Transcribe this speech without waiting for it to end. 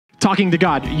talking to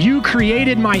God. You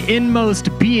created my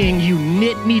inmost being. You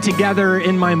knit me together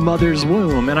in my mother's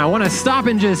womb. And I want to stop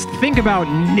and just think about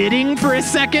knitting for a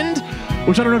second,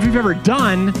 which I don't know if you've ever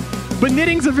done, but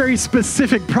knitting's a very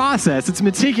specific process. It's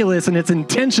meticulous and it's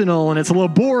intentional and it's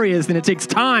laborious and it takes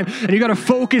time, and you got to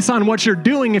focus on what you're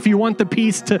doing if you want the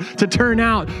piece to turn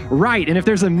out right. And if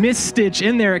there's a misstitch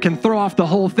in there, it can throw off the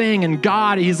whole thing. And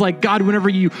God, he's like, God, whenever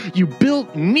you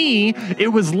built me,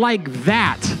 it was like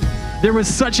that. There was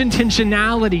such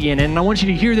intentionality in it. And I want you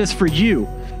to hear this for you.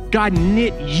 God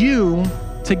knit you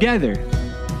together.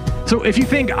 So if you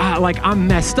think, like, I'm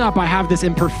messed up, I have this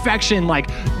imperfection, like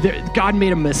God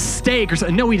made a mistake or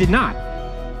something. No, he did not.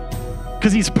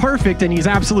 Because he's perfect and he's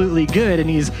absolutely good and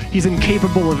he's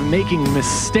incapable of making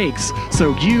mistakes.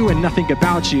 So you and nothing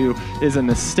about you is a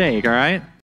mistake, all right?